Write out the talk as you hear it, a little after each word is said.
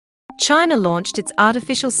China launched its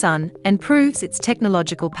artificial sun and proves its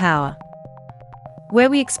technological power, where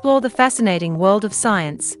we explore the fascinating world of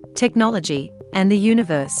science, technology, and the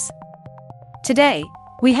universe. Today,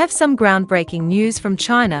 we have some groundbreaking news from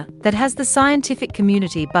China that has the scientific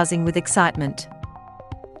community buzzing with excitement.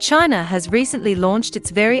 China has recently launched its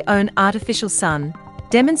very own artificial sun,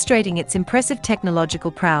 demonstrating its impressive technological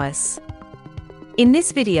prowess. In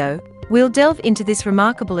this video, we'll delve into this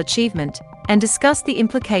remarkable achievement and discuss the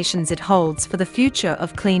implications it holds for the future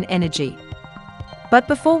of clean energy. But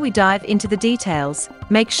before we dive into the details,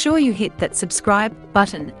 make sure you hit that subscribe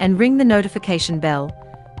button and ring the notification bell,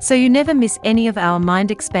 so you never miss any of our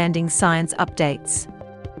mind-expanding science updates.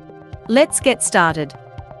 Let's get started.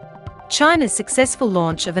 China's successful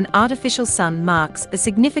launch of an artificial sun marks a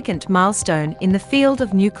significant milestone in the field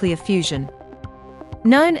of nuclear fusion.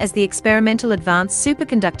 Known as the Experimental Advanced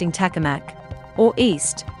Superconducting Tokamak, or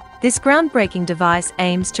EAST, this groundbreaking device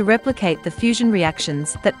aims to replicate the fusion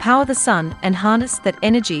reactions that power the sun and harness that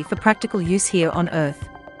energy for practical use here on Earth.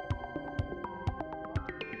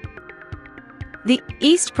 The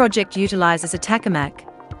EAST project utilizes a tokamak,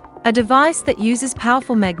 a device that uses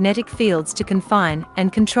powerful magnetic fields to confine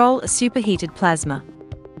and control a superheated plasma.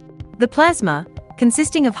 The plasma,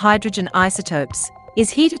 consisting of hydrogen isotopes,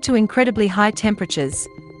 is heated to incredibly high temperatures,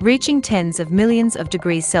 reaching tens of millions of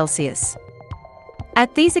degrees Celsius.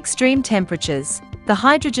 At these extreme temperatures, the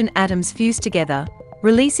hydrogen atoms fuse together,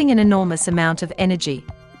 releasing an enormous amount of energy.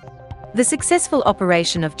 The successful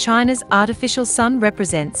operation of China's artificial sun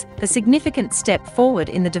represents a significant step forward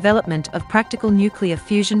in the development of practical nuclear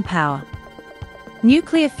fusion power.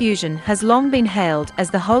 Nuclear fusion has long been hailed as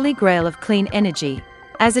the holy grail of clean energy,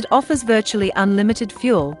 as it offers virtually unlimited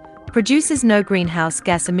fuel, produces no greenhouse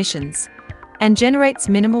gas emissions, and generates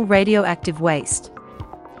minimal radioactive waste.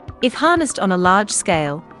 If harnessed on a large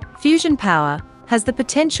scale, fusion power has the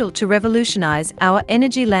potential to revolutionize our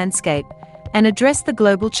energy landscape and address the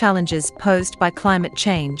global challenges posed by climate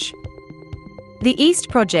change. The EAST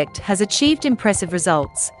project has achieved impressive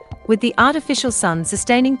results, with the artificial sun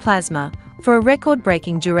sustaining plasma for a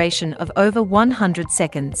record-breaking duration of over 100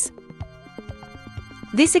 seconds.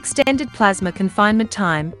 This extended plasma confinement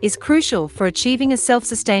time is crucial for achieving a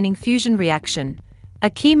self-sustaining fusion reaction, a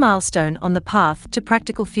key milestone on the path to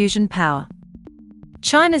practical fusion power.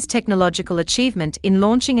 China's technological achievement in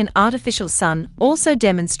launching an artificial sun also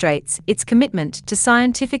demonstrates its commitment to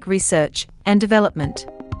scientific research and development.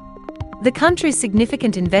 The country's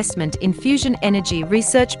significant investment in fusion energy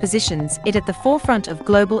research positions it at the forefront of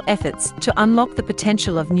global efforts to unlock the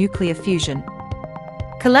potential of nuclear fusion.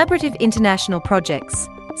 Collaborative international projects,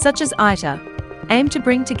 such as ITER, aim to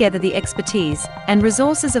bring together the expertise and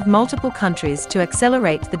resources of multiple countries to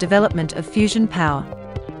accelerate the development of fusion power.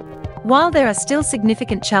 While there are still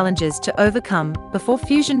significant challenges to overcome before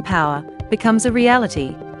fusion power becomes a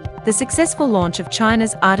reality, the successful launch of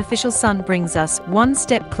China's artificial sun brings us one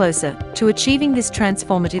step closer to achieving this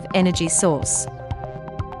transformative energy source.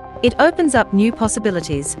 It opens up new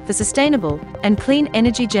possibilities for sustainable and clean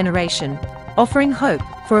energy generation, offering hope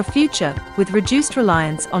for a future with reduced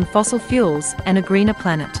reliance on fossil fuels and a greener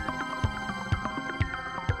planet.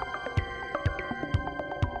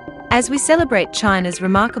 As we celebrate China's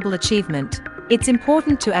remarkable achievement, it's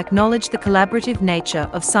important to acknowledge the collaborative nature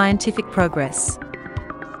of scientific progress.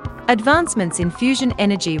 Advancements in fusion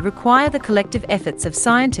energy require the collective efforts of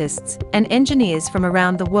scientists and engineers from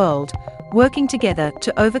around the world, working together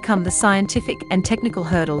to overcome the scientific and technical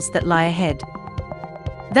hurdles that lie ahead.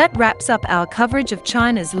 That wraps up our coverage of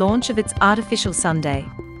China's launch of its artificial sun day.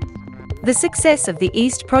 The success of the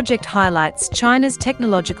EAST project highlights China's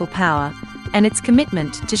technological power and its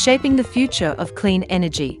commitment to shaping the future of clean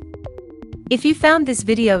energy. If you found this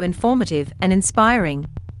video informative and inspiring,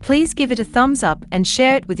 please give it a thumbs up and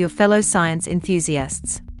share it with your fellow science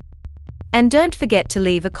enthusiasts. And don't forget to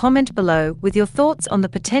leave a comment below with your thoughts on the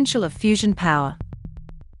potential of fusion power.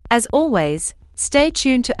 As always, stay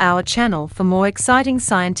tuned to our channel for more exciting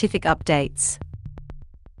scientific updates.